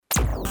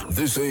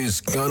This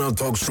is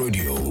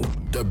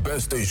GhanaTalksRadio, the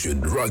best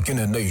station rocking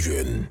the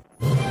nation.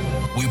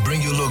 We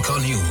bring you local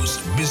news,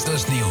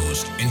 business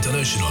news,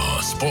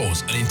 international,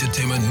 sports, and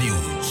entertainment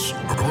news.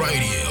 Right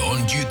here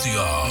on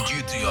GTR.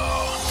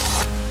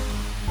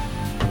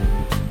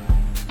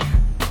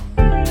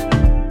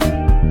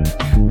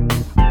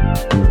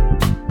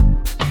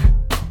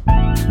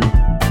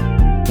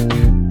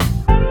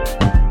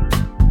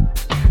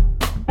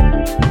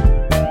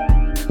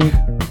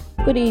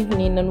 Good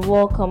evening and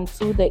welcome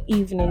to the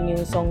evening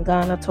news on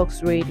Ghana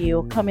Talks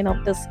Radio. Coming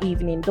up this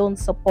evening, don't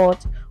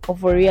support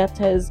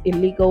Oforiatta's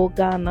illegal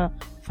Ghana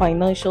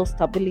Financial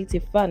Stability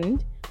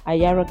Fund,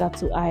 Ayaraga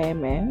to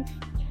IMF.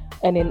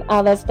 And in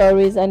other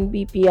stories,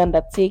 NBP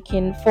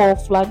undertaking 4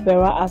 flag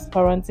bearer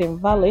aspirants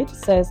invalid,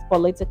 says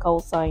political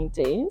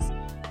scientists.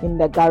 In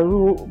the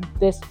Garu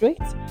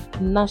district,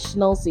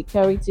 national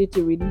security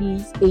to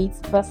release 8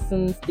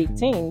 persons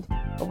detained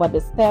over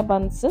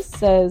disturbances,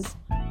 says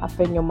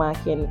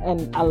Afenyomakin,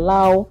 and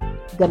allow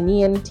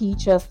Ghanaian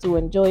teachers to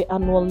enjoy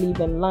annual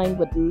leave in line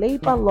with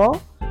labor law.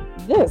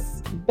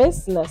 This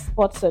business,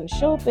 sports and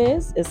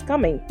showbiz is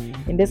coming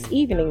in this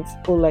evening's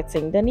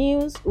bulletin. The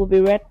news will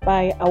be read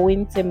by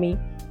Awintemi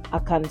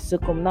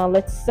Akansukum. Now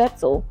let's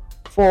settle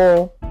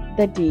for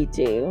the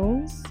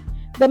details.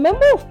 The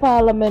Member of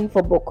Parliament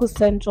for Boku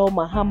Central,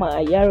 Mahama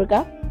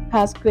Ayaraga,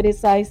 has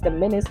criticized the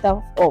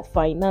Minister of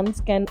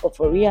Finance, Ken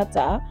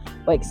Oforiatta,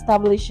 for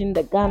establishing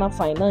the Ghana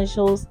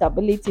Financial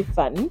Stability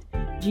Fund,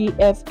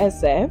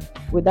 GFSF,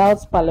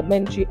 without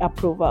parliamentary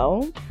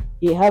approval.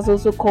 He has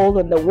also called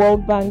on the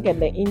World Bank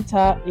and the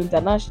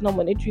International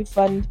Monetary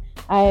Fund,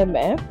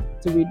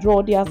 IMF, to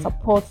withdraw their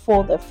support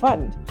for the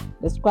fund,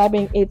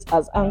 describing it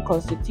as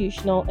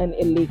unconstitutional and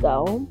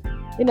illegal.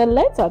 In a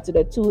letter to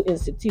the 2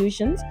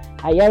 institutions,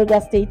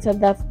 Ayaraga stated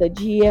that the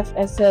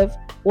GFSF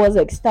was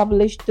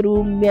established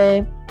through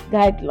mere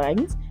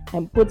guidelines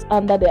and put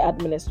under the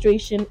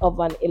administration of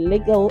an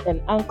illegal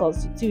and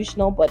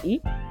unconstitutional body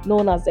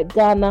known as the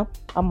Ghana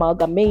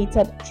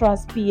Amalgamated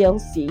Trust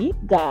PLC,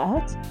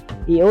 GAT.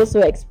 He also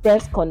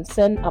expressed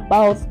concern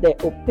about the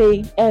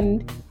opaque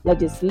and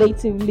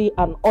legislatively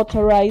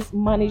unauthorized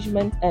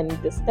management and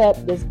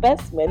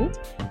disbursement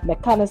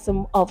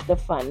mechanism of the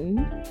fund.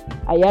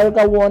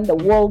 Ayaraga warned the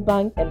World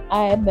Bank and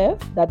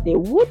IMF that they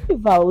would be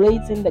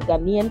violating the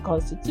Ghanaian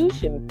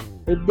constitution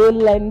if they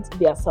lent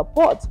their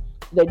support to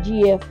the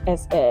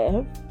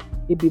GFSF.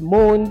 He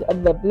bemoaned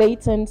the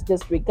blatant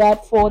disregard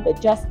for the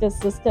justice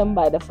system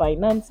by the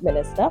finance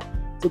minister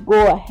to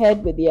go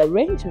ahead with the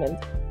arrangement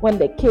when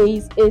the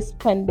case is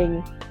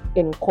pending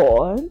in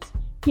court.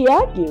 He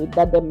argued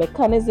that the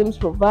mechanisms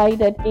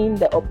provided in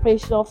the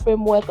operational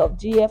framework of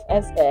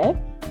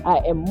GFSF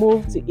are a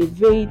move to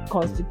evade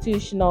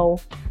constitutional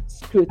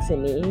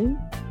scrutiny.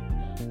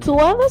 To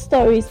other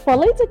stories,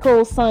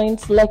 political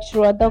science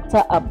lecturer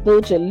Dr.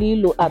 Abdul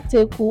Jalilu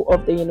Ateku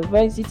of the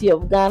University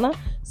of Ghana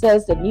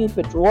says the new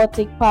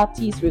patriotic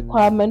party's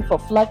requirement for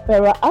flag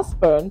bearer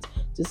aspirants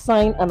to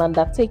sign an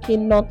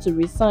undertaking not to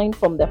resign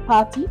from the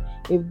party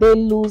if they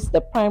lose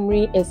the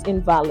primary is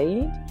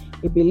invalid.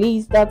 He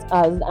believes that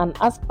as an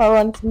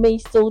aspirant may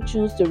still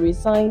choose to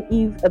resign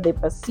if they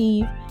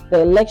perceive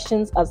the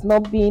elections as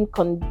not being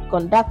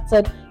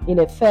conducted in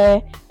a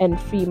fair and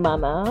free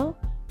manner.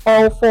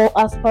 All 4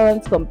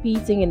 aspirants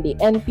competing in the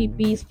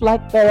NPP's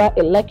flag bearer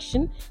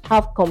election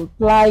have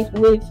complied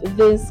with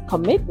this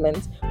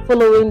commitment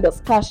following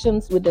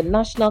discussions with the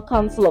National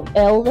Council of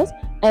Elders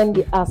and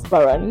the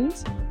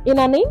aspirants. In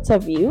an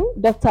interview,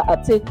 Dr.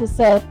 Ateku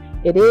said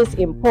it is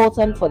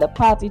important for the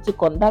party to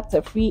conduct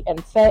a free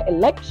and fair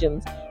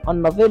elections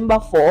on November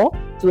 4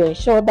 to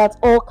ensure that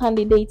all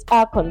candidates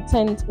are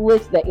content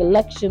with the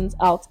election's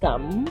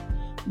outcome.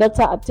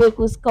 Dr.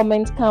 Ateku's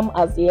comments come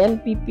as the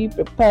NPP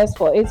prepares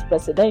for its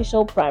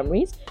presidential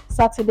primaries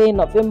Saturday,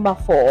 November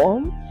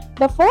 4.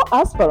 The 4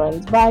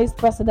 aspirants, Vice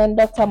President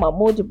Dr.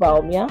 Mahmoud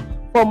Baumia,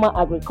 former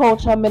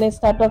Agriculture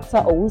Minister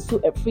Dr. Owusu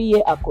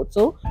Efriye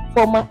Akoto,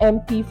 former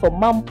MP for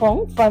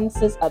Mampong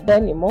Francis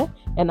Adenimo,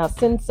 and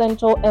Asin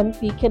Central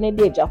MP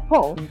Kennedy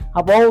Japong,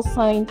 have all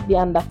signed the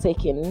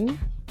undertaking.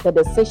 The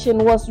decision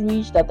was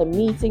reached at a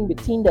meeting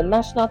between the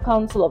National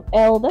Council of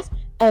Elders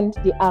and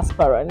the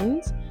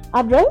aspirants.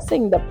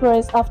 Addressing the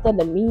press after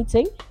the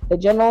meeting, the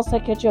General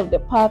Secretary of the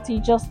party,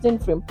 Justin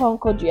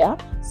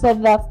Frimpong-Kodia,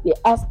 said that the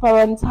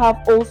aspirants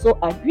have also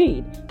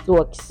agreed to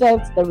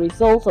accept the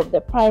results of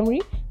the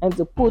primary and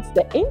to put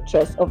the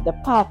interests of the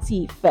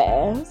party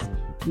first.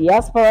 The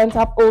aspirants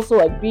have also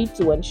agreed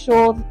to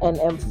ensure and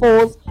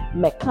enforce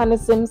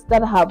mechanisms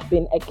that have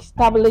been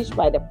established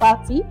by the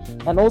party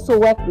and also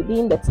work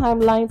within the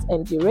timelines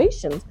and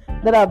durations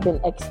that have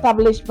been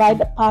established by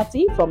the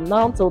party from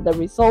now till the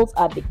results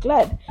are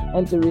declared,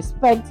 and to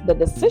respect the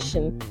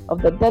decision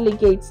of the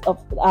delegates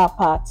of our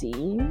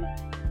party.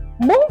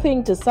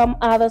 Moving to some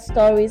other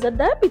stories, the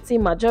Deputy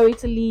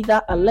Majority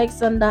Leader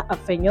Alexander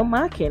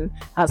Afenyo-Markin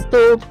has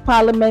told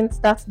Parliament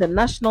that the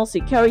National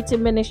Security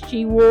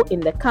Ministry will,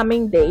 in the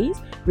coming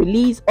days,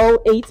 release all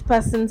 8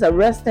 persons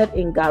arrested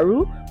in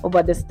Garu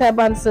over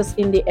disturbances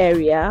in the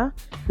area.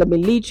 The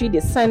military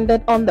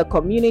descended on the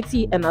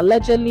community and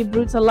allegedly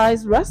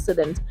brutalized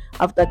residents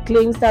after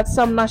claims that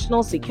some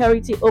national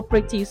security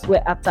operatives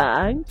were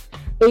attacked.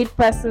 8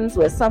 persons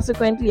were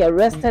subsequently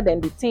arrested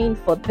and detained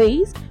for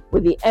days,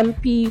 with the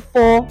MP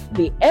for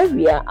the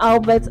area,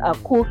 Albert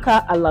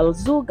Akuka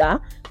Alalzuga,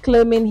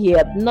 claiming he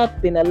had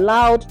not been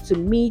allowed to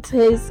meet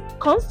his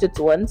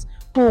constituents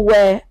who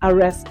were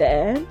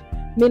arrested.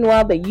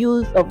 Meanwhile, the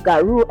youth of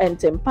Garu and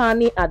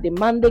Tempani are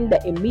demanding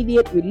the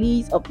immediate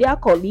release of their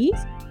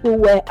colleagues who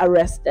were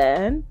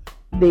arrested.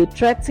 They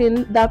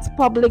threatened that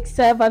public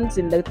servants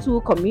in the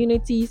 2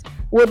 communities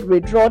would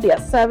withdraw their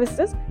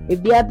services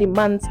if their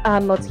demands are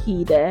not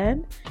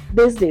heeded.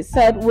 This, they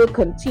said, will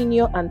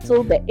continue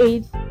until the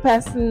 8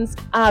 persons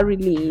are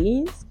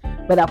released.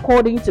 But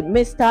according to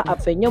Mr.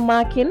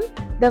 Afenyo-Markin,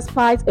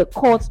 despite a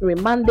court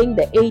remanding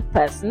the 8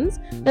 persons,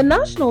 the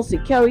national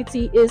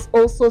security is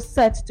also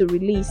set to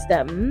release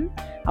them.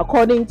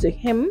 According to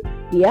him,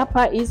 the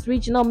Upper East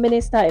Regional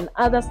Minister and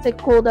other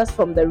stakeholders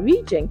from the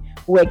region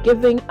were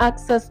given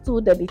access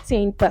to the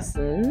detained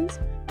persons.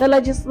 The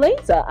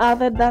legislator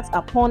added that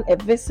upon a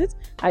visit,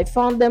 I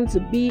found them to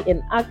be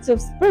in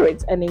active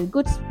spirit and in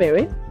good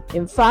spirit.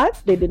 In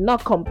fact, they did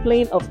not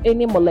complain of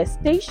any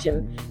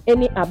molestation,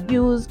 any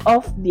abuse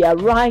of their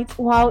rights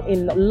while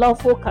in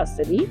lawful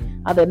custody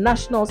at the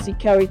national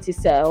security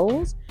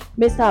cells.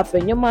 Mr.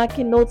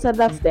 Afenyo-Markin noted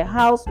that the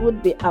House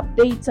would be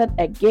updated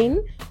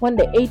again when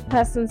the 8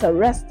 persons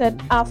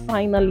arrested are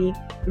finally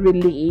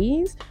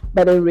released.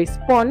 But in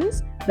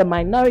response, the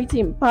minority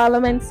in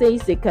Parliament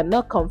says they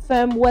cannot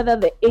confirm whether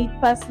the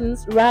 8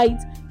 persons'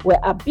 rights were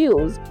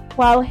abused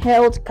while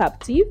held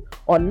captive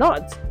or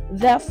not.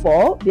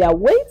 Therefore, they are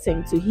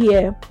waiting to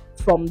hear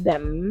from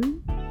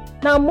them.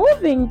 Now,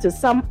 moving to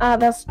some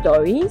other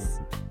stories,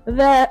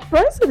 the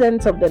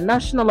president of the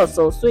National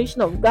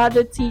Association of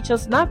Graduate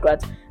Teachers,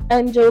 NAGRAT,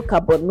 Angel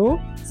Kabonu,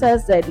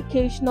 says the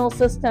educational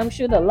system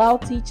should allow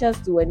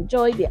teachers to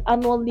enjoy the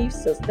annual leave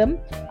system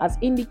as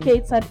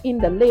indicated in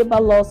the labor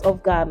laws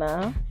of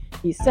Ghana.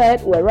 He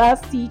said whereas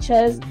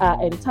teachers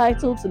are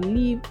entitled to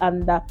leave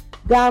under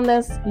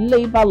Ghana's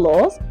labor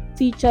laws,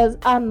 teachers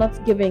are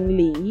not given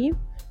leave.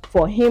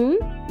 For him,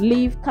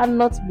 leave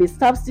cannot be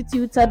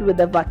substituted with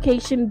the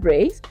vacation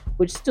breaks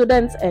which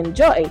students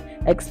enjoy,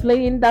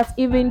 explaining that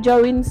even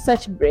during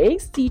such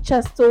breaks,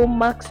 teachers still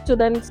mark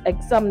students'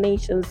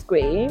 examination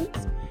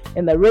grades.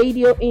 In a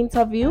radio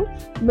interview,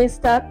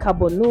 Mr.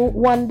 Kabonu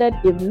wondered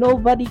if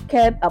nobody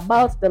cared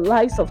about the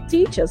lives of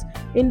teachers,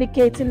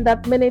 indicating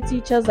that many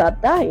teachers are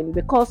dying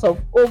because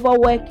of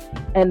overwork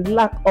and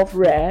lack of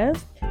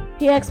rest.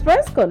 He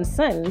expressed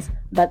concerns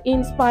that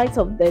in spite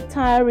of the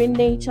tiring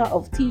nature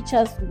of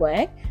teachers'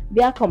 work,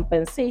 their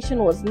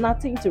compensation was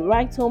nothing to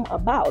write home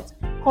about,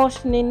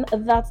 cautioning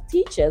that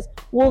teachers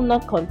will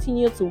not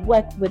continue to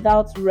work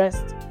without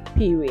rest,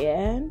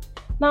 period.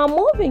 Now,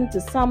 moving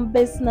to some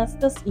business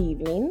this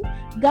evening,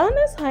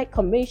 Ghana's High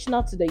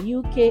Commissioner to the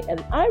UK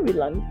and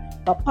Ireland,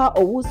 Papa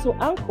Owusu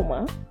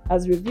Ankuma,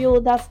 has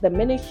revealed that the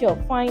Ministry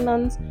of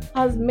Finance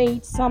has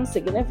made some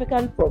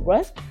significant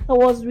progress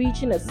towards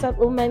reaching a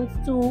settlement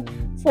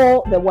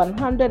for the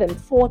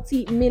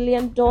 $140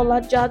 million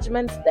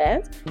judgment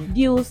debt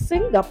due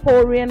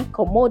Singaporean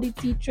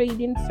commodity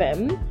trading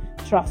firm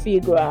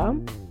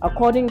Trafigura.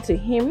 According to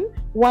him,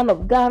 one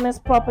of Ghana's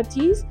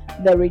properties,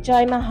 the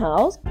Regina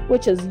House,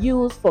 which is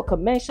used for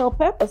commercial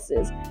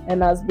purposes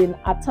and has been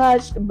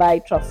attached by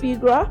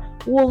Trafigura,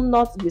 will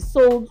not be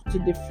sold to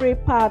defray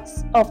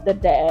parts of the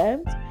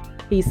debt.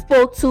 He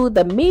spoke to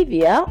the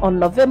media on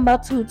November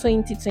 2,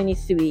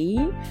 2023.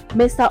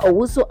 Mr.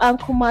 Owusu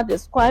Ankuma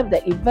described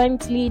the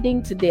event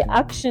leading to the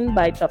action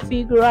by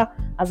Trafigura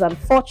as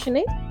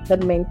unfortunate,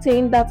 but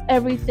maintained that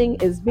everything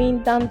is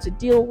being done to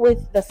deal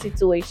with the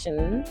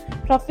situation.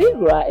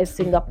 Trafigura is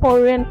a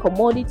Singaporean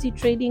commodity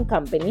trading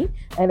company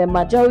and a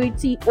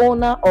majority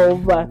owner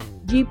of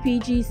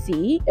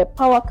GPGC, a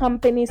power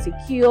company,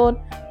 secured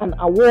an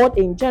award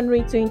in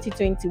January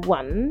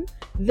 2021.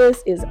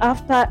 This is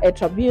after a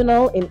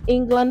tribunal in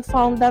England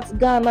found that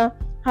Ghana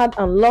had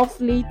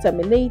unlawfully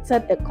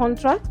terminated a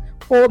contract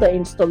for the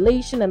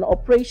installation and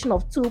operation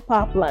of 2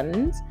 power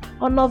plants.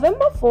 On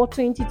November 4,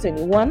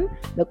 2021,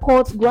 the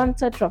court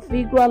granted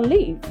Trafigura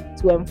leave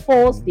to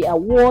enforce the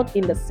award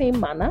in the same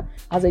manner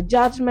as a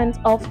judgment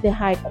of the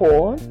High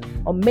Court.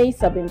 On May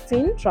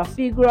 17,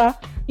 Trafigura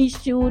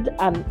issued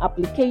an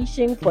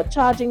application for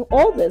charging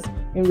others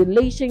in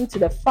relation to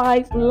the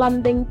 5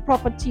 landing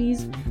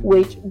properties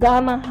which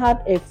Ghana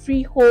had a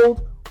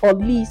freehold or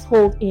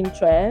leasehold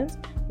interest.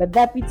 The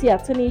Deputy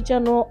Attorney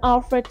General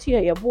Alfred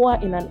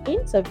Tioyeboah, in an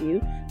interview,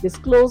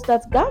 disclosed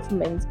that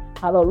government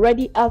had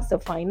already asked the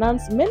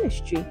Finance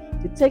Ministry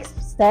to take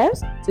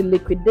steps to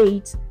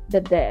liquidate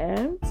the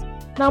debt.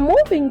 Now,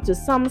 moving to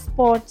some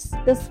sports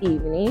this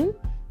evening,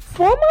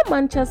 Former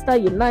Manchester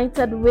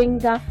United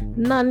winger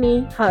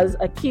Nani has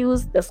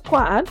accused the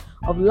squad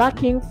of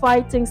lacking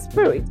fighting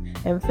spirit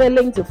and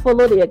failing to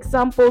follow the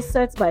example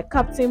set by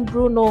captain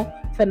Bruno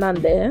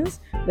Fernandes.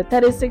 The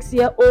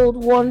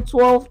 36-year-old won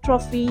 12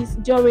 trophies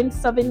during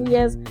 7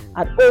 years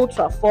at Old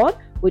Trafford,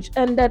 which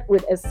ended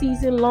with a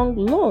season-long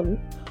loan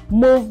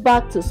move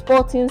back to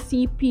Sporting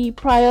CP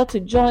prior to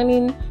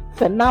joining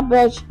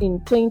Fenerbahce in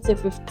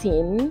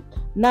 2015.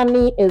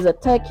 Nani is a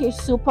Turkish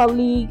Super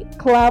League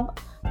club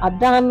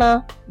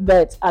Adana,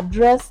 but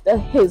addressed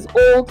his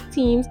old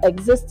team's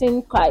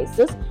existing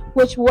crisis,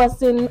 which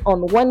worsened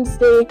on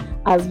Wednesday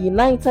as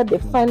United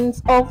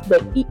defense of the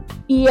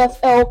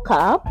EFL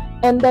Cup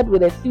ended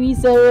with a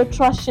 3-0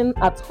 thrashing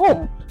at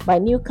home by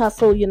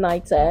Newcastle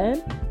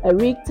United.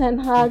 Erik ten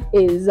Hag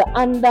is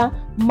under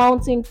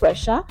mounting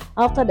pressure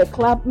after the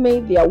club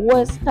made their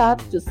worst start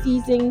to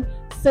season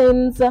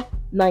since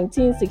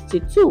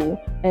 1962,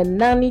 and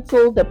Nani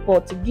told the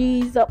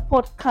Portuguese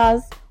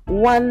podcast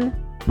One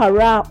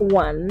Para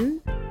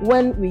One,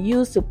 when we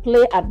used to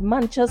play at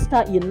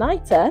Manchester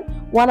United,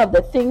 one of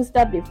the things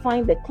that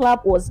defined the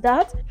club was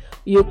that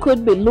you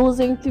could be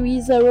losing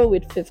 3-0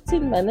 with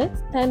 15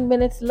 minutes, 10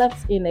 minutes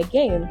left in a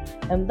game,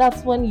 and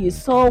that's when you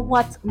saw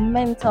what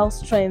mental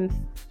strength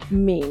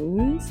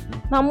means.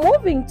 Now,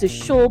 moving to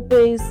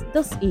showbiz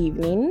this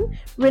evening,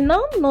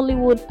 renowned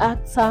Nollywood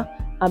actor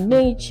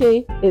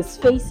Ameche is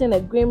facing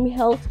a grim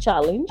health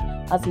challenge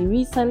as he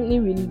recently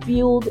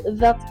revealed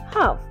that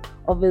half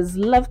of his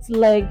left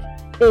leg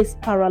is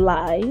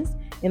paralyzed.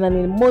 In an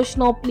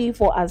emotional plea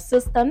for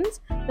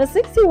assistance, the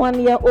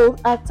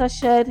 61-year-old actor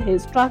shared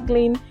his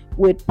struggling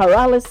with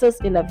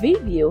paralysis in a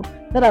video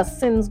that has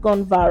since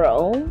gone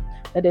viral.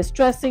 The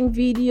distressing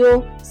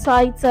video,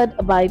 cited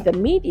by the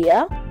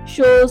media,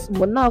 shows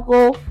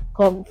Monago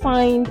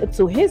confined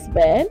to his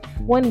bed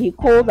when he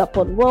called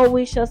upon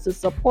well-wishers to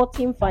support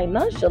him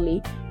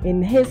financially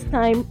in his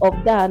time of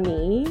dire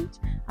need.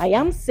 "I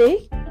am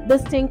sick.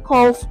 This thing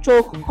called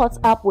stroke caught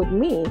up with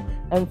me,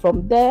 and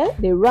from there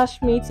they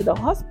rushed me to the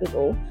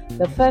hospital.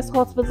 The first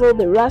hospital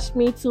they rushed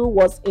me to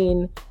was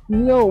in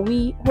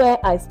Nyowi, where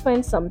I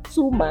spent some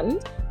 2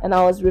 months, and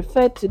I was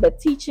referred to the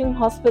teaching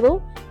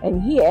hospital,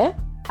 and here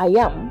I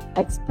am,"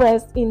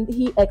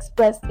 he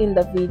expressed in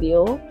the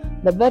video.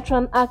 The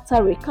veteran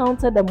actor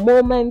recounted the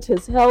moment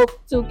his health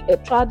took a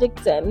tragic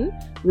turn,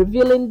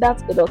 revealing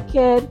that it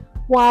occurred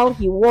while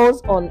he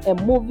was on a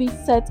movie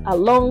set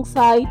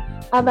alongside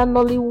other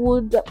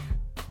Nollywood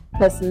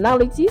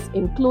personalities,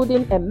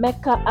 including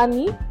Emeka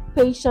Ani,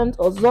 Patient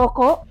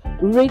Ozoko,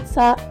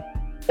 Rita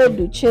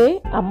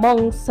Eduche,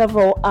 among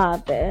several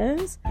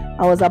others.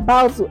 "I was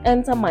about to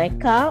enter my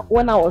car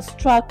when I was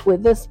struck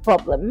with this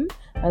problem,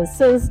 and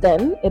since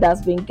then it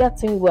has been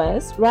getting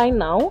worse. Right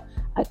now,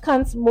 I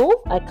can't move,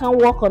 I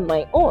can't walk on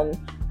my own.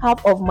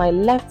 Half of my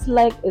left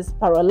leg is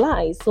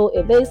paralyzed, so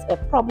it is a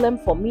problem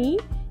for me,"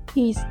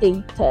 he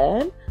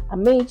stated.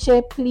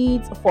 Ameche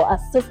pleads for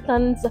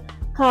assistance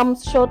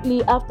comes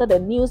shortly after the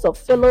news of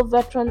fellow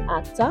veteran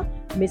actor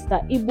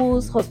Mr.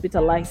 Ibu's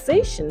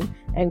hospitalization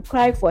and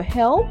cry for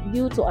help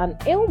due to an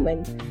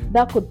ailment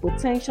that could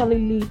potentially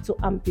lead to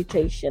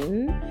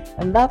amputation.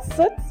 And that's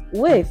it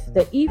with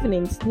the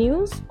evening's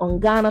news on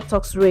Ghana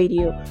Talks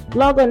Radio.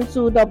 Log on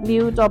to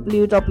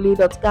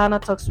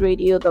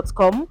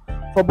www.GhanaTalksRadio.com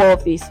for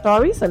both these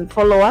stories and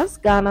follow us,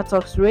 Ghana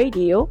Talks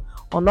Radio,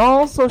 on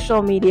all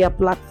social media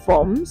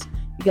platforms.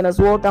 You can as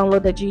well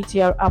download the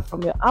GTR app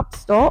from your App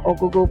Store or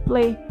Google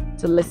Play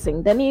to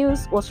listen. The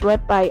news was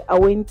read by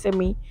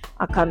Awentemi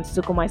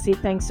Akansukum. I say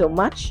thanks so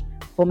much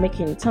for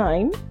making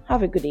time.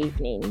 Have a good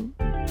evening.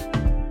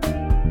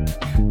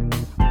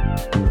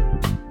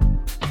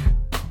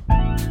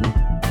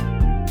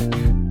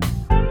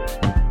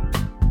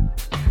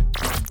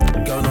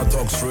 Ghana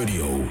Talks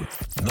Radio,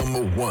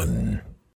 #1.